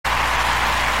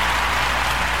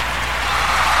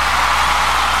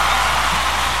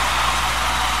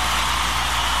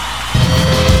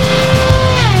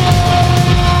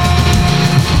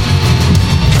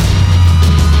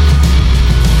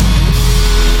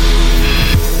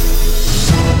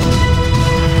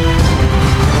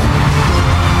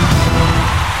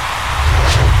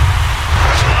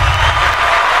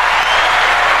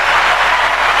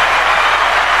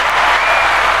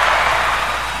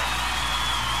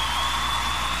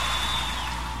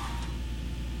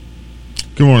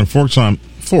Good morning, Forks.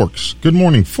 Forks. Good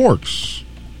morning, Forks.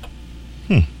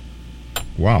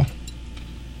 Wow.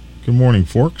 Good morning,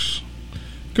 Forks.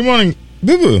 Good morning,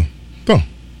 Boo-Boo. Oh,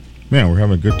 man, we're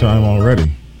having a good time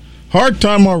already. Hard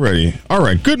time already. All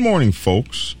right, good morning,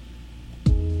 folks.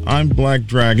 I'm Black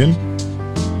Dragon,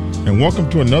 and welcome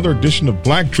to another edition of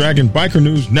Black Dragon Biker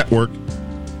News Network.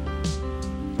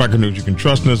 Biker News you can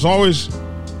trust, and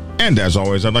as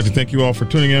always, I'd like to thank you all for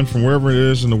tuning in from wherever it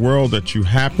is in the world that you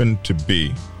happen to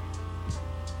be.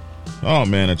 Oh,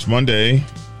 man, it's Monday.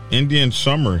 Indian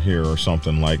summer here or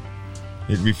something. Like,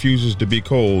 it refuses to be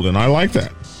cold, and I like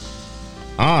that.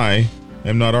 I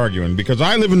am not arguing because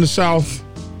I live in the South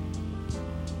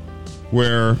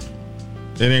where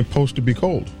it ain't supposed to be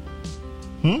cold.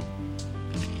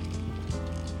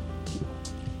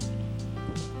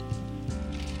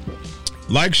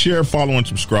 Like, share, follow, and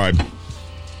subscribe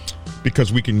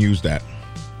because we can use that.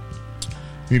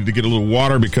 Needed to get a little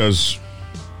water because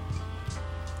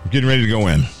I'm getting ready to go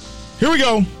in. Here we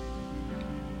go.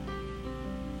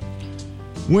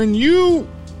 When you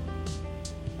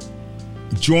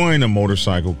join a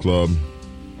motorcycle club,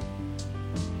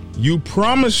 you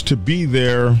promise to be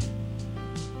there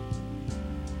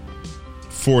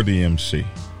for the MC.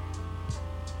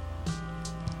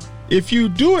 If you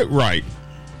do it right,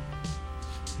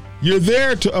 you're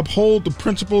there to uphold the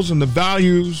principles and the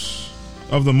values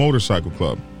of the motorcycle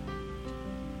club.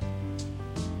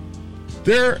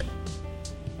 There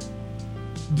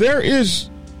is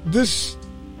this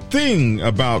thing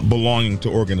about belonging to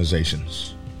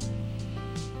organizations.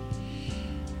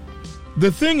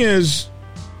 The thing is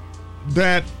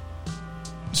that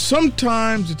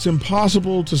sometimes it's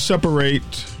impossible to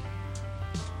separate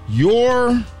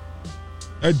your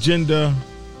agenda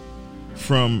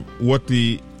from what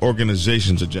the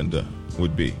organization's agenda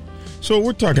would be. So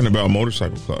we're talking about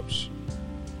motorcycle clubs.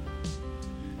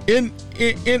 In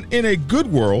a good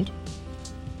world,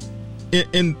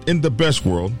 in the best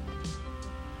world,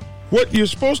 what you're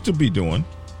supposed to be doing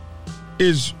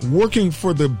is working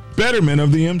for the betterment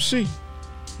of the MC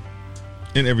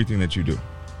in everything that you do.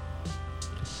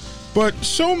 But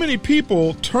so many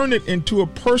people turn it into a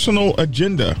personal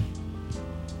agenda,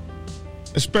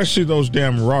 especially those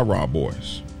damn rah-rah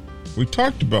boys. We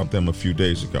talked about them a few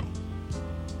days ago.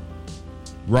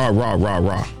 Rah, rah, rah,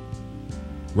 rah.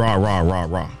 Rah, rah, rah,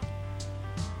 rah.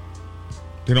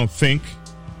 They don't think.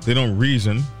 They don't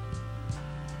reason.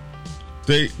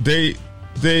 They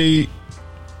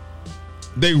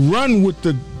run with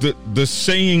the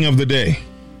saying of the day.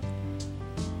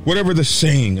 Whatever the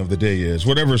saying of the day is,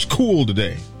 whatever's cool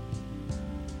today.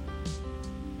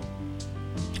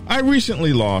 I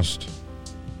recently lost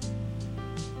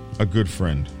a good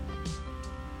friend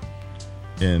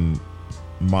in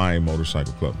my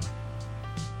motorcycle club.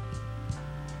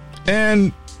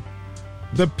 And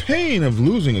the pain of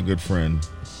losing a good friend,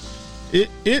 it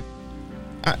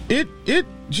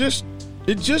just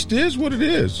is what it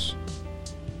is.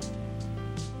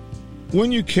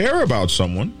 When you care about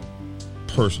someone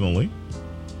personally,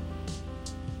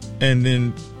 and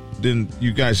then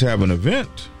you guys have an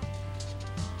event,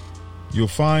 you'll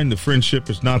find the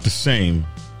friendship is not the same.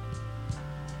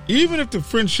 Even if the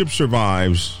friendship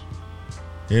survives,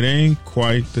 it ain't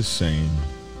quite the same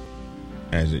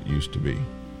as it used to be.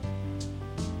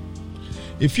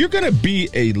 If you're going to be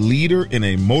a leader in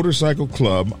a motorcycle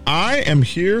club, I am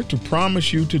here to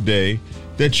promise you today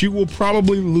that you will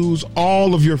probably lose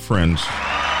all of your friends.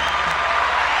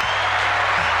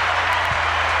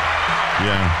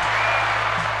 Yeah.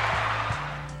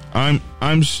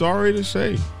 I'm sorry to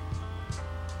say.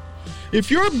 If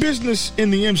your business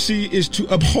in the MC is to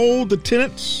uphold the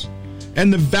tenets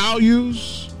and the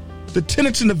values, the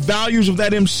tenets and the values of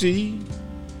that MC,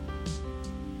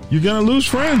 you're going to lose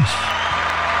friends.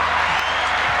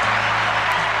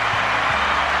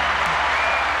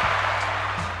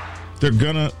 They're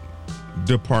going to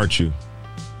depart you.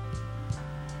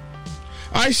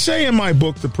 I say in my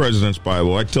book, The President's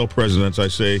Bible, I tell presidents, I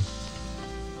say,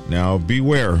 now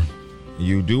beware,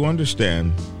 you do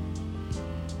understand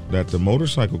that the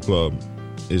motorcycle club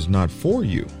is not for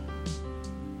you.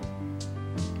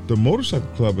 The motorcycle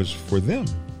club is for them.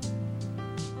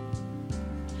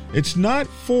 It's not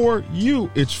for you,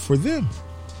 it's for them.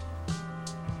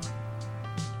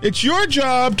 It's your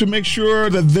job to make sure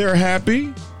that they're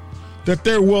happy, that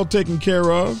they're well taken care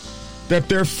of, that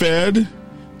they're fed,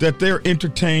 that they're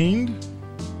entertained.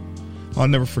 I'll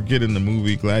never forget in the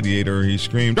movie Gladiator, he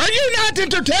screamed, "Are you not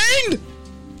entertained?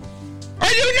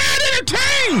 Are you not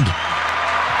entertained?"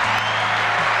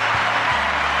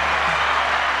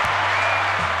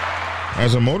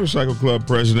 As a motorcycle club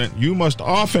president, you must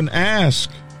often ask,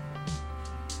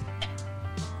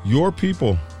 your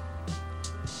people,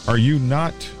 are you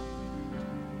not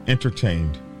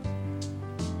entertained?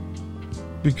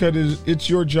 Because it's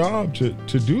your job to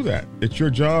do that. It's your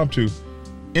job to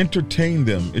entertain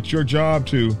them. It's your job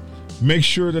to make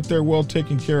sure that they're well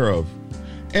taken care of.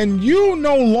 And you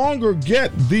no longer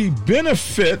get the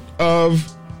benefit of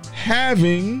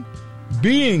having,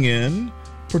 being in,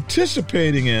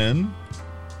 participating in,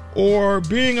 or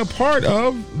being a part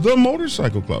of the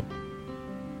motorcycle club.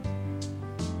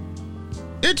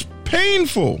 It's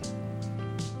painful,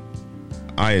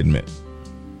 I admit.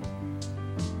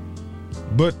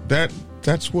 But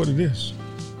that's what it is.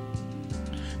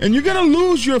 And you're going to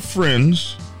lose your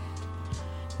friends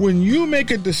when you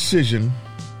make a decision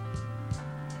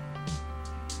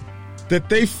that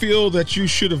they feel that you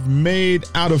should have made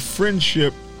out of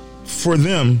friendship for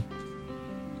them,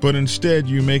 but instead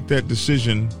you make that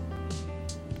decision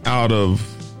out of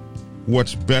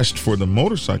what's best for the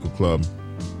motorcycle club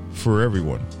for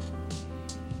everyone.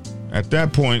 At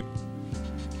that point,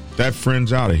 that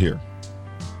friend's out of here.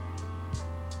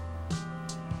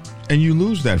 And you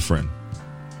lose that friend.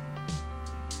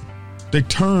 They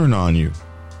turn on you.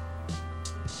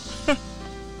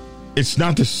 It's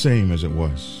not the same as it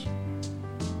was.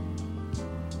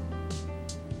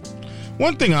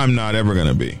 One thing I'm not ever going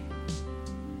to be,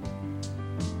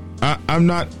 I'm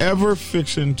not ever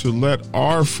fixing to let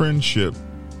our friendship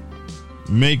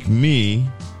make me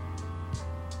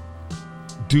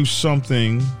do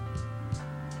something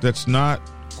that's not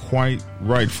quite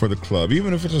right for the club,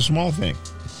 even if it's a small thing.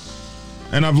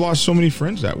 And I've lost so many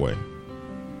friends that way.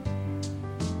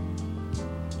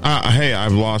 Hey,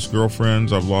 I've lost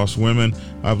girlfriends, I've lost women,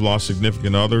 I've lost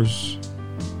significant others,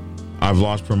 I've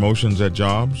lost promotions at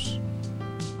jobs.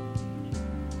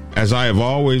 As I have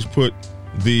always put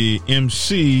the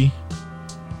MC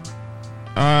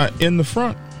in the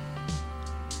front.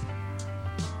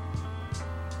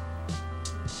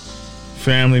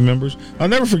 Family members. I'll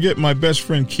never forget my best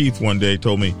friend Keith one day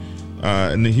told me,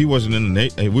 and he wasn't in the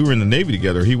Navy. We were in the Navy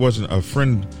together. He wasn't a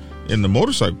friend in the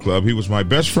motorcycle club. He was my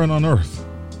best friend on earth.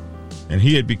 And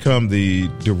he had become the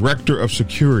director of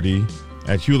security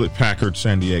at Hewlett-Packard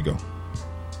San Diego,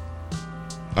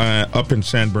 up in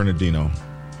San Bernardino.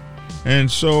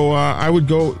 And so I would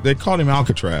go, they called him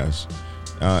Alcatraz.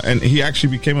 And he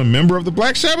actually became a member of the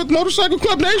Black Sabbath Motorcycle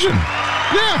Club Nation.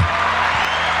 Yeah.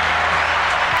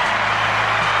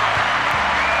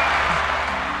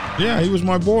 Yeah, he was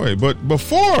my boy. But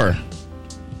before,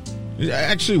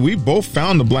 actually, we both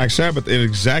found the Black Sabbath at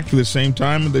exactly the same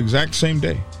time and the exact same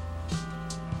day.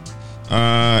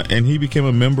 And he became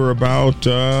a member about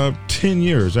 10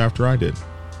 years after I did.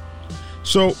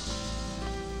 So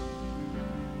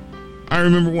I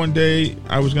remember one day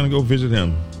I was going to go visit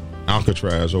him,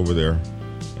 Alcatraz, over there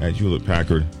at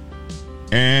Hewlett-Packard.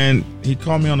 And he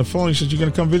called me on the phone. He said, "You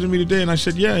going to come visit me today?" And I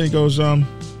said, "Yeah." And he goes,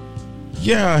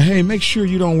 "Yeah, hey, make sure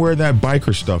you don't wear that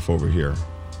biker stuff over here."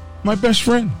 My best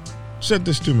friend said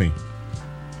this to me.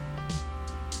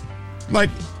 Like,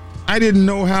 I didn't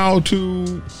know how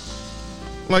to,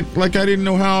 like I didn't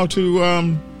know how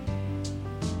to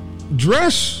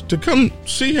dress to come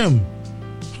see him.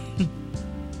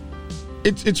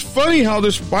 It's funny how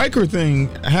this biker thing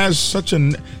has such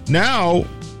a, now,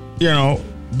 you know,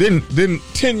 then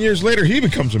 10 years later, he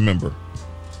becomes a member.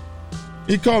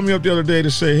 He called me up the other day to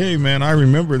say, "Hey, man, I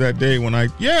remember that day when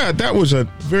that was a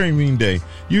very mean day.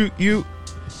 You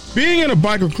being in a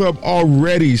biker club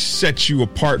already sets you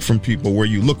apart from people where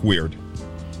you look weird.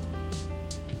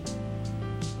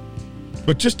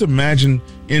 But just imagine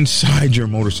inside your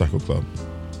motorcycle club."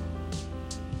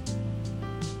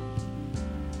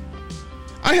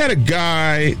 I had a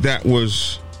guy that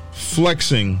was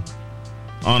flexing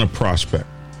on a prospect.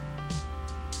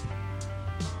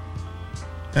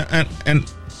 And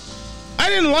I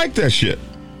didn't like that shit.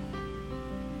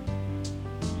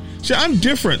 See, I'm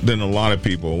different than a lot of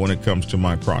people when it comes to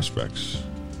my prospects.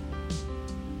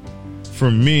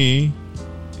 For me,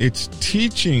 it's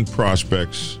teaching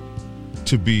prospects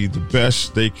to be the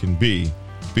best they can be,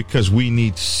 because we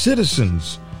need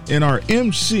citizens in our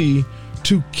MC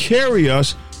to carry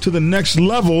us to the next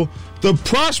level. The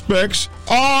prospects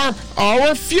are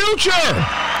our future.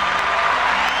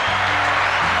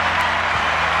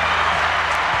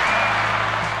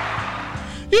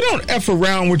 You don't F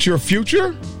around with your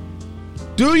future,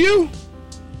 do you?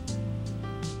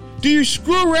 Do you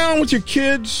screw around with your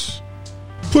kids?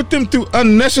 Put them through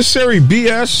unnecessary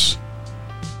BS?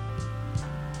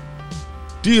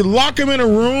 Do you lock them in a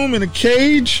room, in a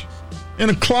cage, in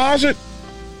a closet?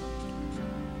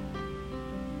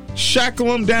 Shackle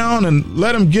them down and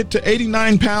let them get to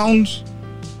 89 pounds?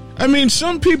 I mean,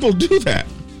 some people do that.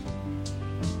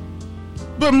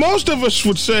 But most of us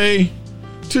would say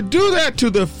to do that to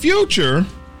the future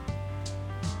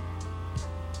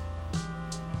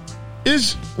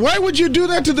is, why would you do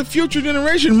that to the future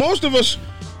generation? Most of us,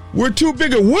 we're too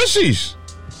big of wussies.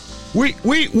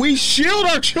 We shield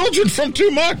our children from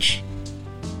too much.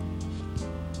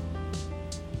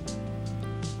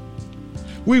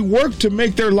 We work to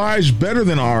make their lives better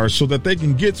than ours so that they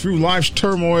can get through life's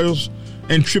turmoils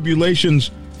and tribulations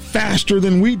faster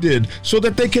than we did, so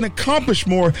that they can accomplish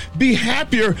more, be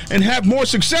happier, and have more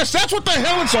success. That's what the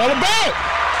hell it's all about.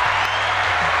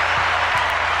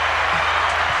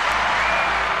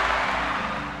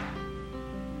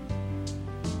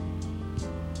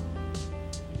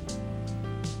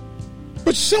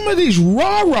 But some of these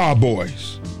rah-rah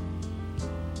boys,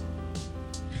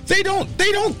 they don't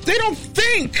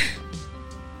think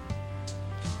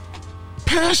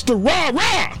past the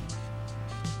rah-rah.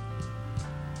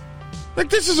 Like,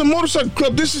 this is a motorcycle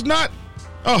club. This is not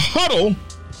a huddle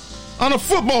on a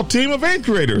football team of 8th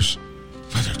graders.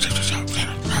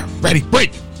 Ready,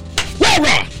 break.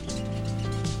 Rah-rah.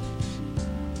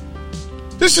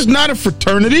 This is not a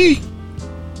fraternity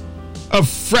of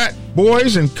frat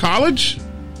boys in college.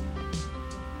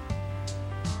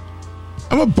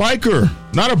 I'm a biker,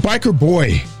 not a biker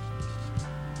boy.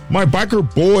 My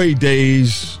biker boy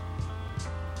days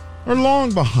are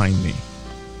long behind me.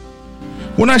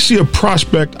 When I see a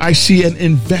prospect, I see an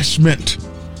investment,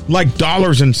 like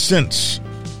dollars and cents,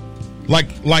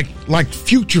 like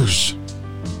futures.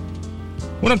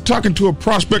 When I'm talking to a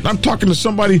prospect, I'm talking to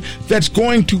somebody that's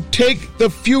going to take the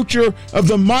future of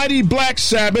the mighty Black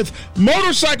Sabbath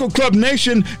Motorcycle Club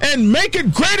Nation and make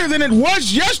it greater than it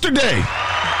was yesterday.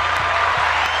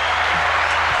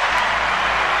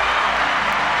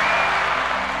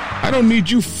 I don't need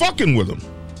you fucking with them.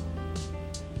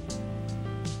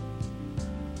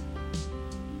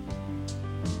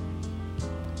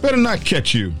 Better not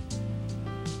catch you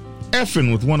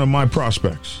effing with one of my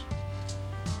prospects.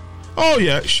 Oh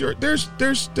yeah, sure. There's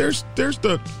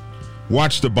the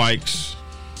watch the bikes,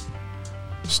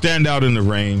 stand out in the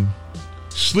rain,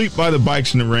 sleep by the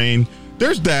bikes in the rain.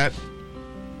 There's that.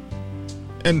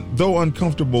 And though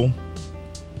uncomfortable,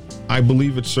 I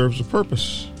believe it serves a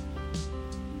purpose.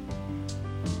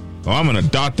 Oh, I'm going to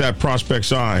dot that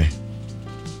prospect's I.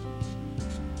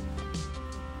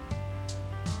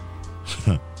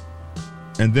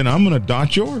 And then I'm going to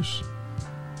dot yours.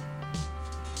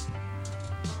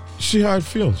 See how it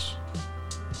feels.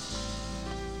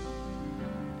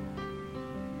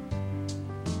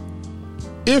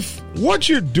 If what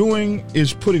you're doing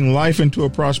is putting life into a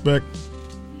prospect,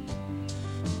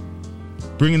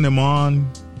 bringing them on,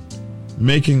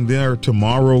 making their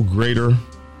tomorrow greater,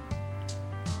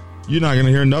 you're not going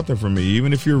to hear nothing from me,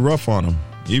 even if you're rough on them,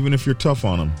 even if you're tough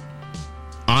on them.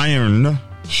 Iron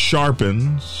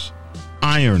sharpens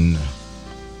iron.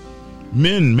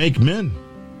 Men make men.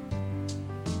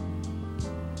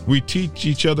 We teach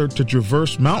each other to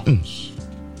traverse mountains.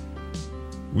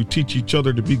 We teach each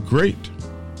other to be great.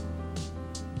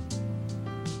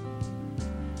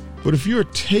 But if you're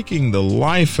taking the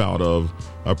life out of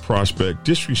a prospect,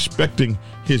 disrespecting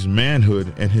his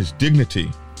manhood and his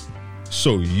dignity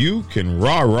so you can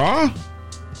rah-rah,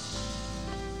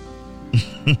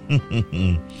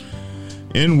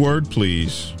 N-word,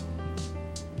 please.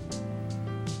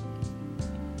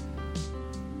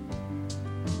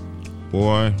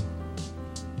 Boy,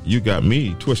 you got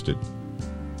me twisted.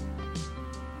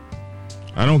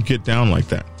 I don't get down like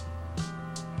that.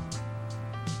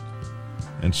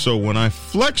 And so when I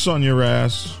flex on your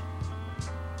ass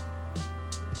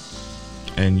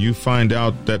and you find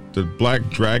out that the black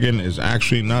dragon is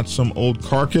actually not some old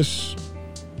carcass,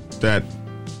 that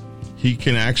he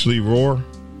can actually roar,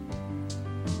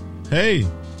 hey,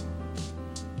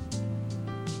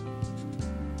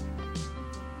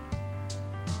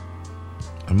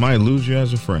 I might lose you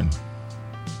as a friend.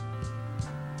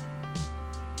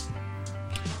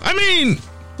 I mean,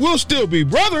 we'll still be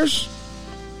brothers.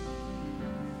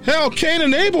 Hell, Cain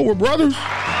and Abel were brothers.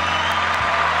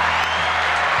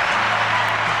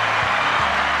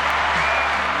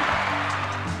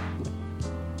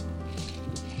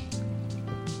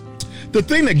 The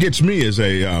thing that gets me is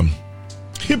a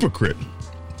hypocrite.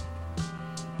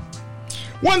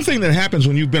 One thing that happens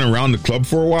when you've been around the club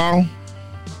for a while,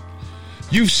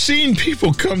 you've seen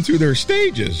people come through their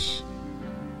stages,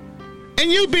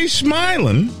 and you'll be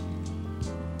smiling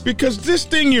because this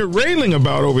thing you're railing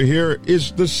about over here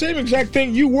is the same exact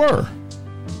thing you were.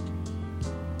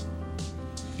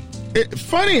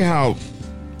 Funny how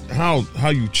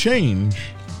you change.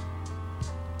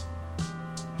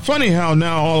 Funny how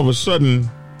now all of a sudden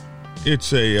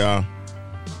it's a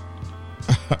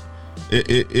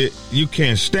You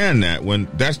can't stand that when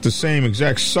that's the same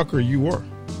exact sucker you were.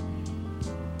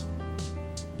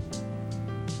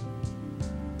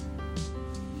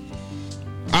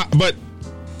 But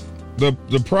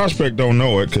the prospect don't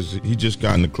know it because he just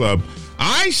got in the club.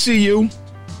 I see you.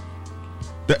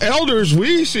 The elders,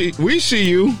 we see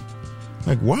you.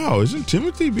 Like, wow, isn't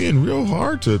Timothy being real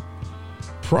hard to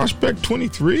prospect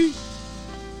 23?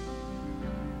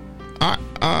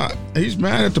 He's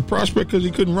mad at the prospect because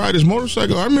he couldn't ride his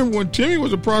motorcycle. I remember when Timmy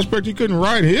was a prospect, he couldn't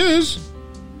ride his.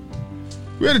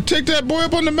 We had to take that boy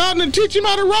up on the mountain and teach him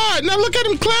how to ride. Now look at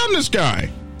him clown this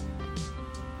guy.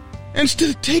 Instead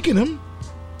of taking him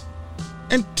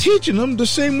and teaching him the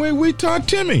same way we taught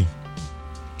Timmy.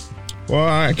 Well,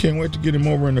 I can't wait to get him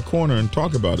over in the corner and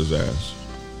talk about his ass.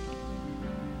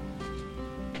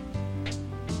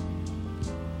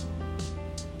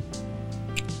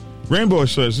 Rainbow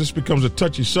says this becomes a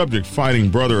touchy subject, fighting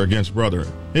brother against brother.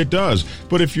 It does.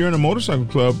 But if you're in a motorcycle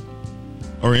club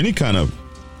or any kind of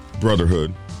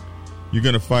brotherhood, you're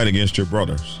going to fight against your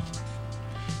brothers.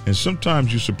 And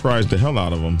sometimes you surprise the hell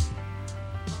out of them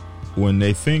when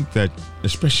they think that,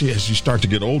 especially as you start to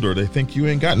get older, they think you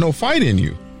ain't got no fight in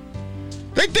you.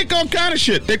 They think all kind of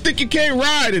shit. They think you can't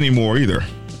ride anymore either.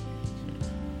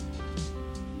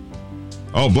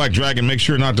 Oh, Black Dragon, make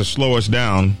sure not to slow us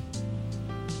down.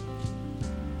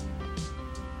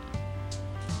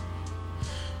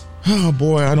 Oh,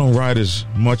 boy, I don't ride as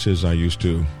much as I used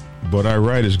to, but I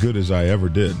ride as good as I ever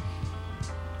did.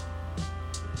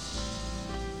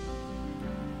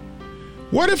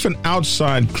 What if an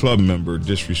outside club member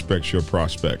disrespects your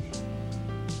prospect?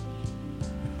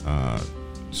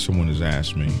 Someone has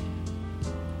asked me.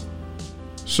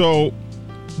 So,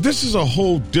 this is a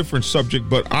whole different subject,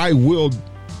 but I will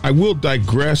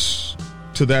digress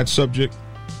to that subject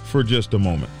for just a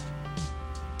moment.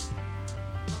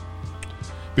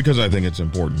 Because I think it's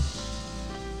important.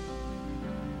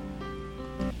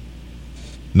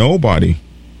 Nobody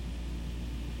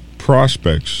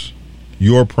prospects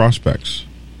your prospects.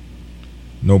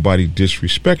 Nobody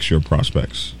disrespects your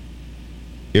prospects.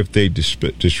 If they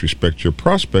disrespect your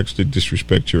prospects, they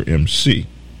disrespect your MC.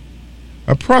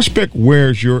 A prospect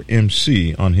wears your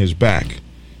MC on his back.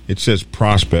 It says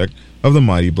prospect of the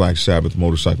mighty Black Sabbath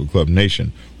Motorcycle Club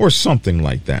Nation, or something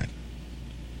like that.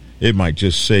 It might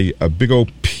just say a big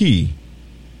old P,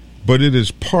 but it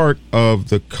is part of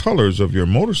the colors of your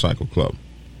motorcycle club.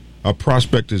 A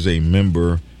prospect is a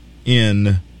member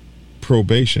in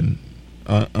probation,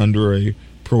 under a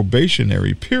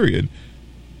probationary period,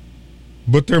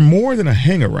 but they're more than a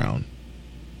hang-around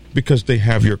because they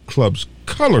have your club's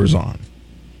colors on,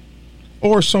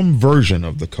 or some version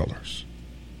of the colors.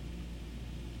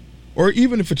 Or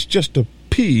even if it's just a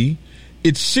P,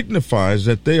 it signifies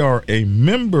that they are a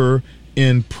member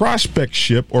in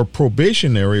prospectship or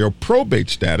probationary or probate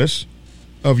status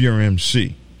of your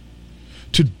MC.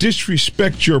 To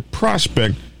disrespect your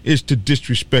prospect is to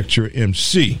disrespect your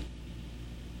MC.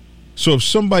 So if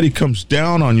somebody comes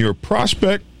down on your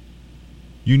prospect,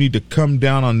 you need to come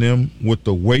down on them with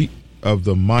the weight of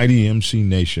the mighty MC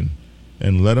Nation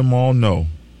and let them all know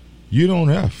you don't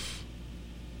F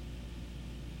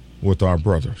with our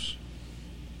brothers.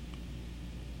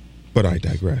 But I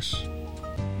digress.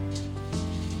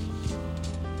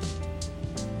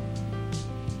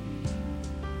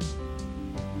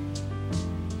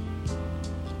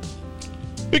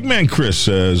 Big Man Chris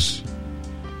says,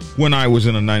 when I was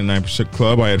in a 99%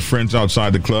 club, I had friends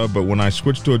outside the club, but when I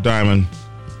switched to a diamond,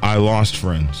 I lost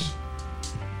friends.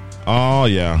 Oh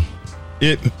yeah,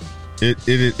 it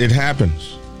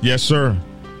happens. Yes, sir.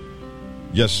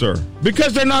 Yes, sir.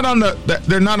 Because they're not on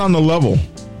the level.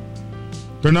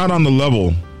 They're not on the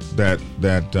level that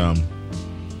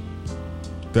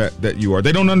you are.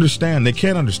 They don't understand. They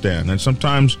can't understand. And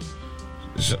sometimes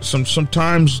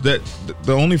that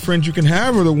the only friends you can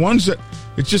have are the ones that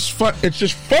it's just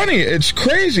funny. It's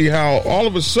crazy how all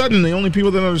of a sudden the only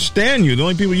people that understand you, the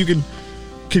only people you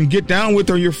can get down with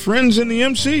are your friends in the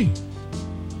MC.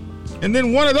 And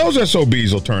then one of those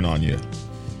SOBs will turn on you.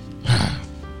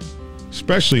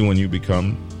 Especially when you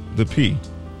become the P.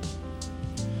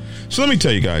 So let me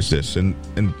tell you guys this, and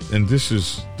this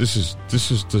is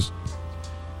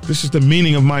the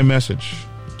meaning of my message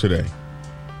today.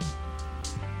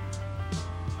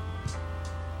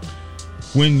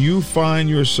 When you find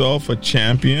yourself a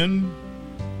champion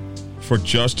for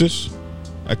justice,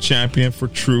 a champion for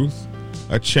truth,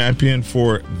 a champion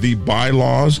for the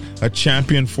bylaws, a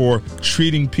champion for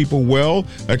treating people well,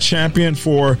 a champion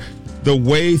for the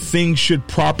way things should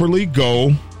properly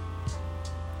go,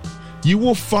 you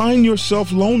will find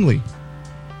yourself lonely.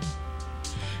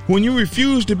 When you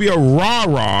refuse to be a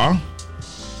rah-rah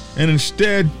and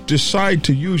instead decide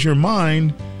to use your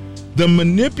mind, the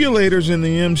manipulators in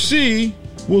the MC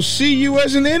will see you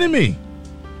as an enemy.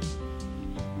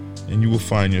 And you will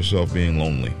find yourself being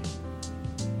lonely.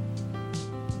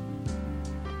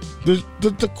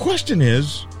 The question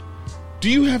is, do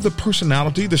you have the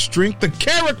personality, the strength, the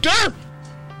character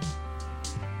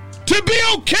to be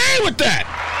okay with that?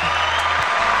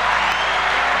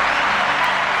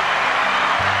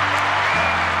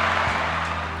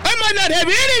 I might not have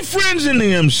any friends in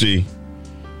the MC.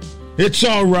 It's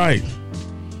all right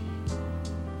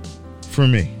for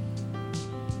me.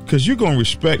 Because you're going to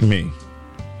respect me.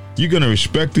 You're going to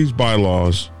respect these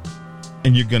bylaws.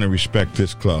 And you're going to respect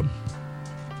this club.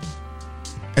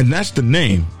 And that's the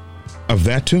name of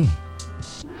that tune.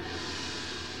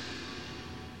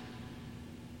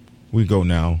 We go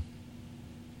now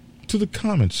to the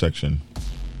comment section.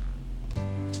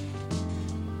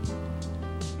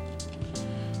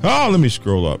 Oh, let me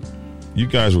scroll up. You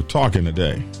guys were talking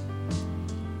today.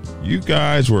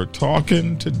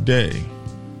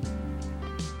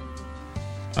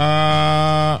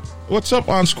 What's up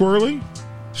on Squirrely?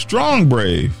 Strong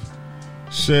Brave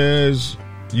says,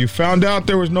 you found out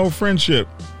there was no friendship.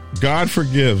 God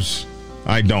forgives.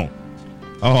 I don't.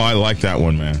 Oh, I like that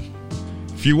one, man.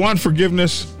 If you want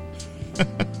forgiveness,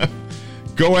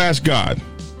 go ask God.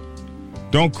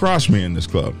 Don't cross me in this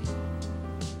club.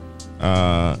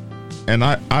 And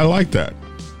I like that.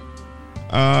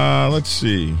 Let's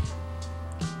see.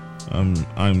 I'm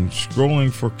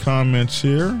scrolling for comments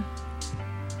here.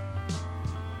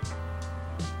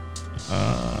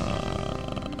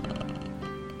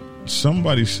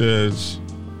 Somebody says,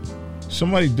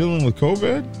 somebody dealing with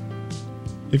COVID?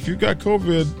 If you got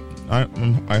COVID,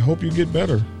 I hope you get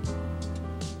better.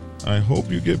 I hope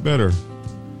you get better.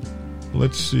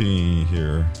 Let's see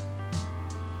here.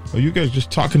 Oh, you guys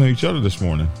just talking to each other this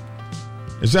morning.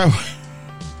 Is that...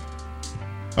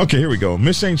 Okay, here we go.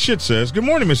 Miss Ain't Shit says, good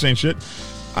morning, Miss Ain't Shit.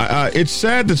 It's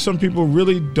sad that some people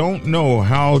really don't know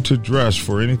how to dress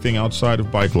for anything outside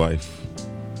of bike life.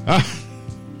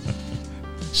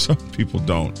 Some people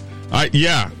don't.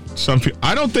 Some people.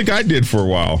 I don't think I did for a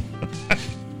while.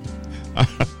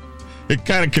 It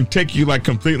kind of can take you like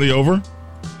completely over.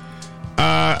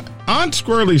 Aunt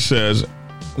Squirrely says,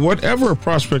 whatever a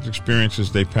prospect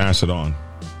experiences, they pass it on.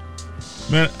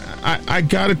 Man, I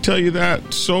got to tell you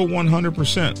that so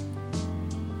 100%.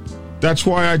 That's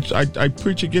why I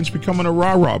preach against becoming a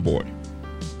rah-rah boy.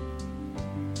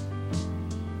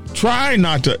 Try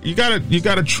not to. You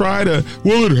gotta try to.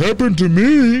 Well, it happened to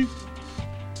me.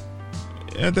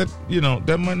 Yeah,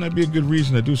 that might not be a good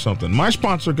reason to do something. My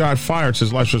sponsor got fired,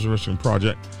 says Life's Resurrection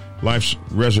Project.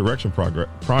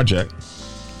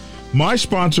 My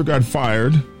sponsor got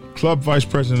fired. Club vice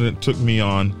president took me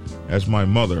on as my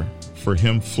mother for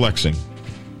him flexing.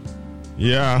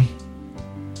 Yeah.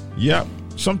 Yep.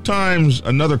 Sometimes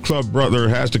another club brother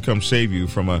has to come save you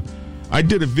from I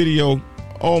did a video,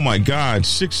 oh my God,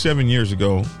 6-7 years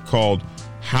ago called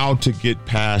How to Get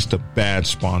Past a Bad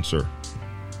Sponsor.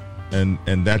 And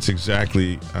that's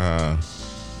exactly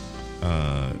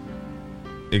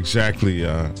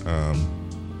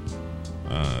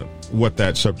what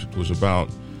that subject was about.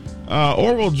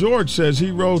 Orwell George says he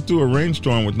rode through a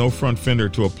rainstorm with no front fender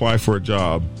to apply for a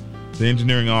job. The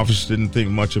engineering office didn't think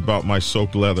much about my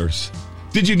soaked leathers.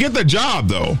 Did you get the job,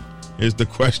 though, is the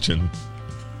question.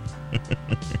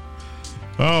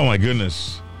 Oh, my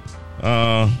goodness.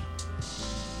 All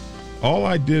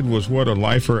I did was what a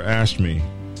lifer asked me.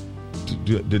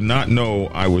 Did not know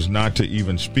I was not to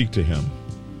even speak to him.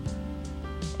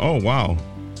 Oh, wow.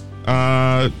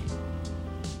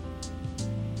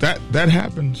 That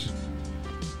happens.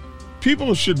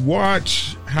 People should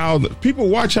watch how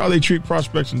they treat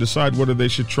prospects and decide whether they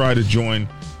should try to join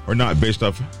or not based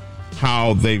off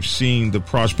how they've seen the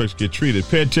prospects get treated.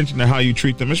 Pay attention to how you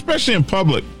treat them, especially in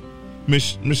public.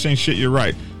 Miss Ain't Shit, you're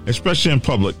right. Especially in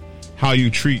public, how you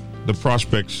treat the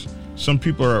prospects. Some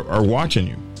people are watching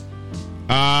you.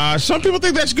 Some people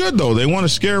think that's good, though. They want to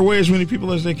scare away as many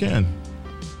people as they can.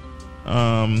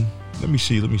 Let me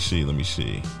see.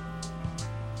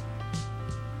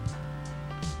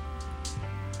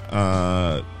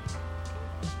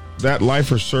 That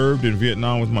lifer served in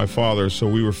Vietnam with my father, so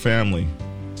we were family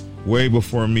way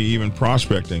before me even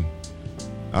prospecting.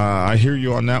 I hear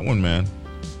you on that one, man.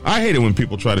 I hate it when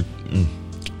people try to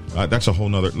that's a whole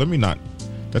nother,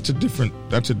 that's a different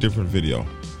video.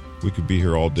 We could be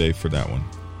here all day for that one.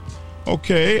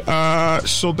 Okay,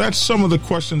 so that's some of the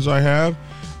questions I have.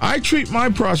 I treat my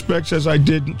prospects as I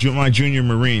did my junior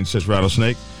Marine, says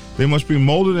Rattlesnake. They must be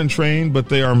molded and trained, but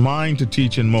they are mine to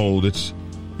teach and mold. It's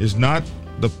not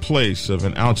the place of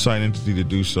an outside entity to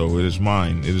do so. It is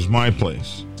mine. It is my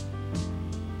place.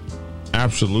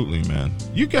 Absolutely, man.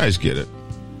 You guys get it.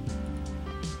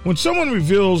 When someone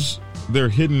reveals their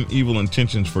hidden evil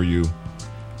intentions for you,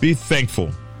 be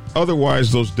thankful.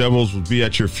 Otherwise, those devils will be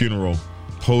at your funeral,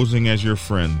 posing as your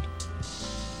friend.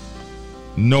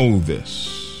 Know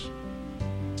this.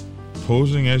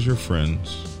 Posing as your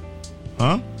friends.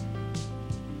 Huh?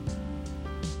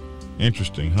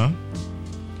 Interesting, huh?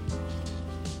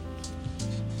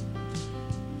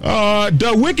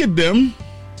 The wicked them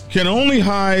can only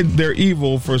hide their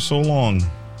evil for so long.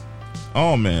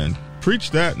 Oh, man.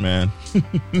 Preach that, man.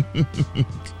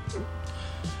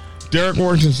 Derek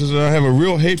Washington says, I have a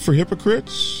real hate for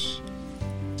hypocrites.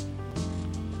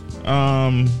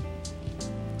 So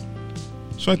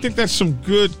I think that's some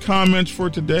good comments for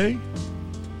today.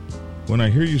 When I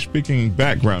hear you speaking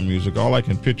background music, all I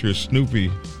can picture is Snoopy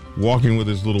walking with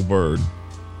his little bird.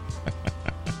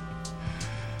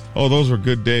 Oh, those were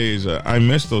good days. I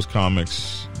miss those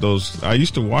comics. I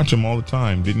used to watch them all the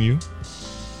time, didn't you?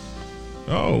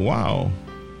 Oh, wow.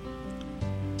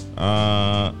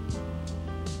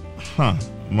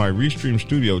 My Restream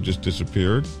Studio just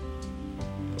disappeared.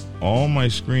 All my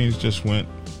screens just went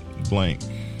blank.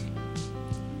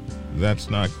 That's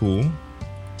not cool.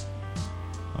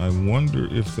 I wonder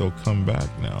if they'll come back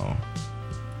now.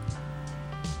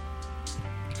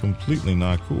 Completely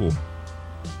not cool.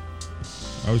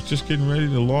 I was just getting ready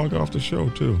to log off the show,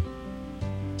 too.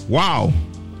 Wow.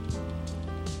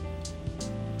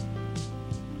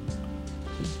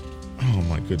 Oh,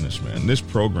 my goodness, man. This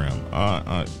program.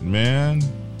 Man,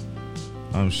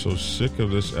 I'm so sick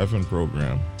of this effing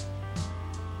program.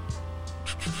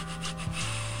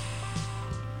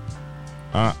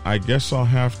 I guess I'll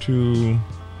have to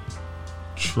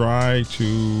try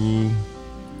to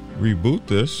reboot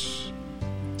this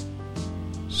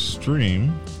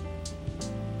stream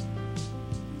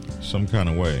some kind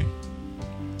of way.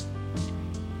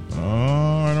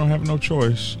 I don't have no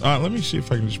choice. Let me see if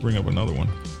I can just bring up another one.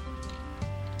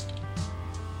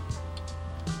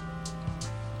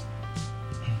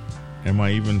 Am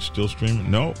I even still streaming?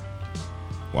 Nope.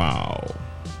 Wow.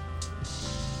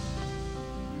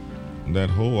 That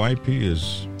whole IP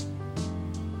is...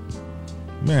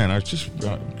 Man, I was just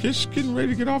getting ready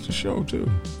to get off the show, too.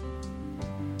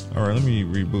 All right, let me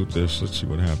reboot this. Let's see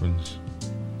what happens.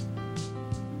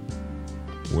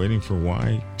 Waiting for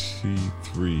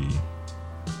YT3.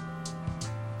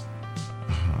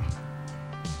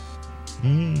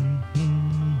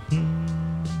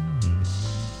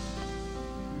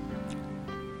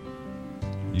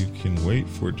 You can wait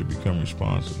for it to become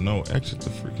responsive. No, exit the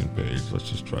freaking page. Let's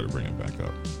just try to bring it back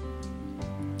up.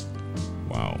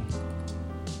 Wow.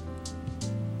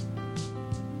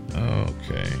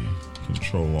 Okay.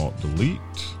 Control-Alt-Delete.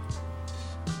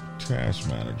 Task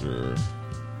Manager.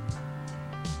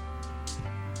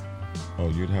 Oh,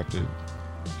 you'd have to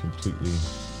completely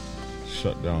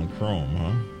shut down Chrome,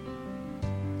 huh?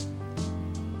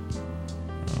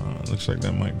 Looks like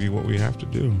that might be what we have to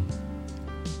do.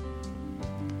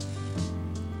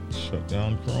 Shut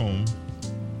down Chrome.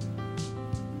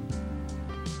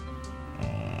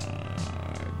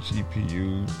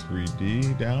 GPU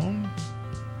 3D down.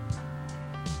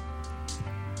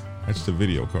 That's the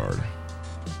video card.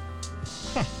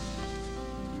 Huh.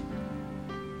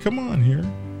 Come on here.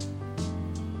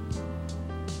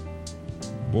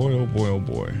 Boy, oh boy, oh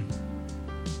boy.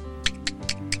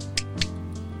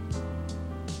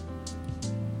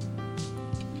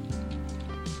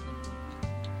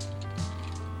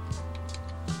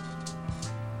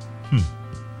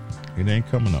 It ain't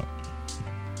coming up.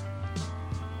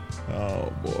 Oh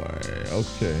boy.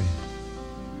 Okay.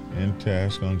 End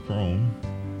task on Chrome.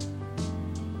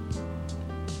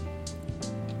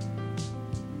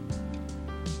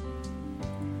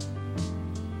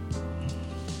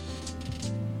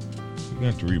 You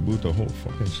have to reboot the whole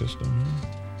fucking system.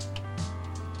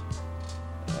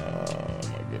 Oh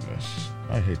my goodness.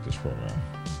 I hate this program.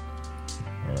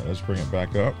 Alright, let's bring it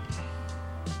back up.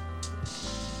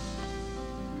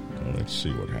 Let's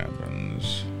see what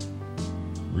happens.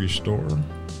 Restore.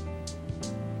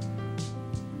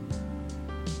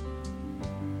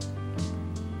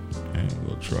 And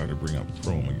we'll try to bring up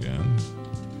Chrome again.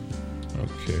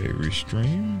 Okay,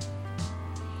 restream.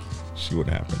 See what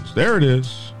happens. There it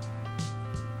is.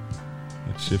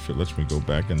 Let's see if it lets me go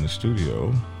back in the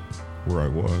studio where I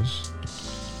was.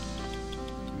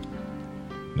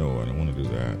 No, I don't want to do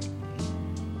that.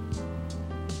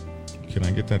 Can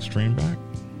I get that stream back?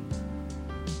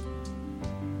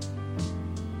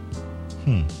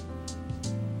 I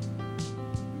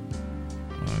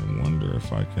wonder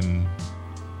if I can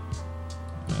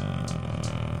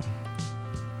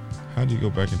How do you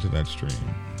go back into that stream?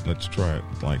 Let's try it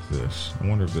like this. I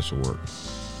wonder if this will work.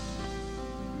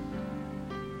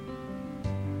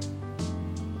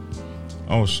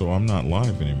 Oh, so I'm not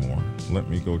live anymore. Let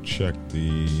me go check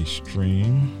the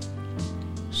stream.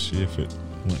 See if it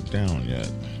went down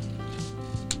yet.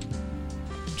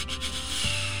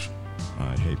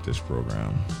 I hate this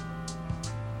program.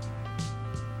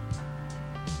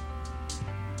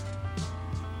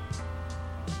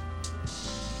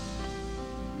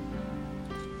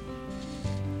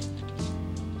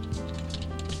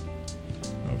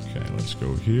 Okay, let's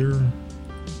go here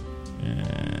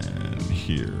and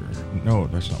here. No,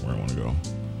 that's not where I want to go.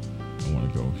 I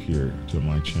want to go here to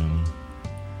my channel.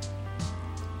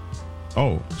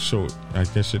 Oh, so I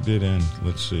guess it did end.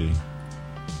 Let's see.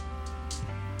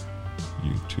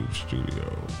 YouTube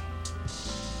Studio.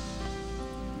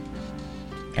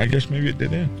 I guess maybe it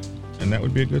did end, and that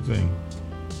would be a good thing.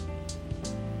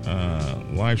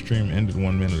 Live stream ended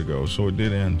 1 minute ago, so it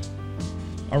did end.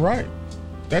 All right,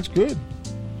 that's good.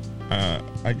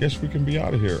 I guess we can be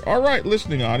out of here. All right,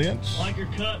 listening audience. I like your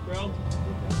cut, bro.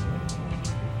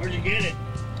 Where'd you get it?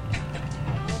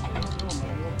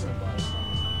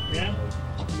 Yeah?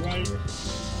 You right?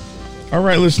 All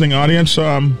right, listening audience.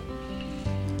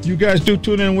 You guys do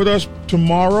tune in with us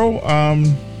tomorrow.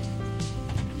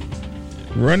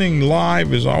 Running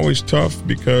live is always tough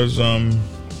because the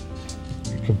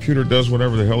computer does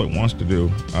whatever the hell it wants to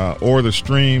do, or the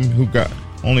stream.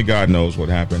 Only God knows what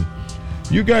happened.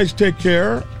 You guys take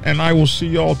care, and I will see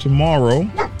y'all tomorrow.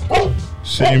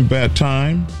 Same bad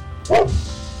time,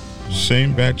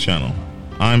 same bad channel.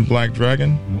 I'm Black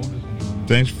Dragon.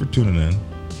 Thanks for tuning in.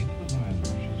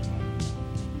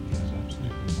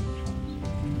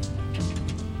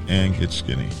 And get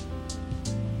skinny.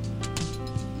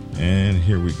 And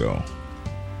here we go.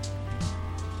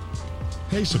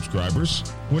 Hey subscribers,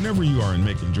 whenever you are in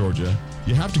Macon, Georgia,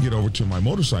 you have to get over to my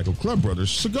Motorcycle Club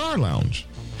Brothers Cigar Lounge.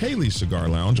 Haley's Cigar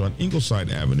Lounge on Ingleside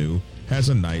Avenue has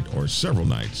a night or several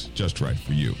nights just right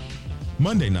for you.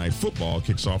 Monday night football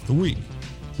kicks off the week.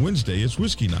 Wednesday is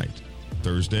whiskey night.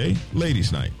 Thursday,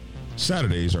 ladies night.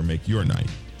 Saturdays are make your night.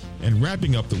 And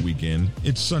wrapping up the weekend,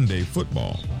 it's Sunday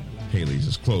football. Haley's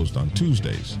is closed on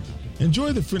Tuesdays.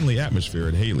 Enjoy the friendly atmosphere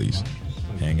at Haley's.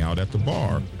 Hang out at the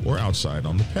bar or outside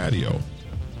on the patio.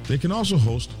 They can also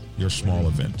host your small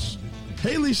events.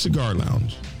 Haley's Cigar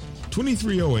Lounge,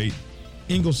 2308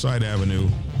 Ingleside Avenue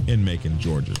in Macon,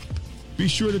 Georgia. Be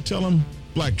sure to tell them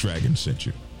Black Dragon sent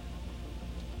you.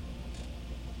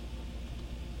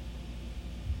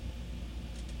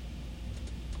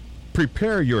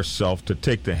 Prepare yourself to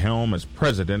take the helm as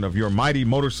president of your mighty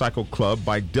motorcycle club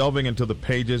by delving into the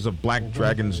pages of Black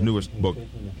Dragon's newest book,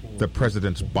 The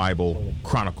President's Bible,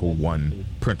 Chronicle 1,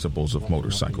 Principles of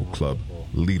Motorcycle Club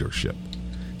Leadership.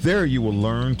 There you will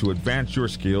learn to advance your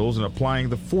skills in applying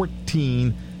the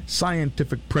 14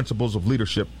 scientific principles of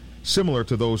leadership similar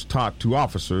to those taught to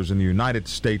officers in the United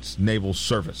States Naval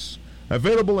Service.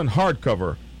 Available in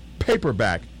hardcover,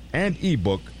 paperback, and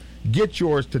ebook. Get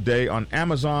yours today on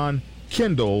Amazon,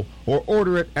 Kindle, or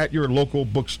order it at your local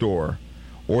bookstore.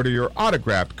 Order your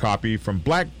autographed copy from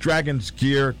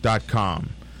blackdragonsgear.com.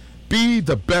 Be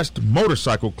the best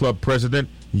motorcycle club president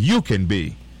you can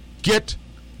be. Get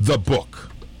the book.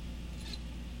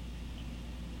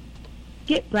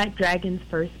 Get Black Dragon's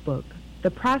first book, The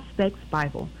Prospect's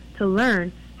Bible, to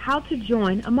learn how to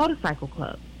join a motorcycle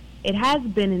club. It has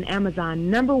been an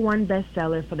Amazon #1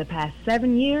 bestseller for the past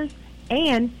 7 years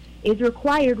and is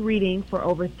required reading for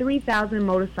over 3,000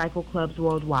 motorcycle clubs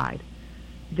worldwide.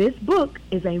 This book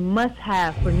is a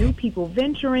must-have for new people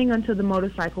venturing onto the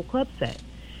motorcycle club set.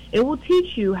 It will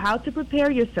teach you how to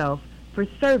prepare yourself for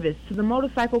service to the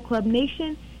motorcycle club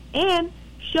nation and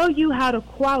show you how to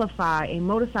qualify a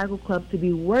motorcycle club to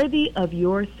be worthy of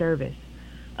your service.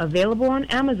 Available on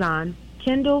Amazon,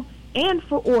 Kindle, and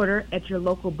for order at your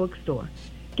local bookstore.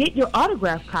 Get your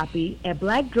autographed copy at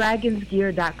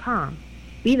blackdragonsgear.com.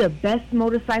 Be the best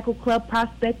motorcycle club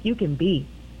prospect you can be.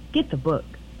 Get the book.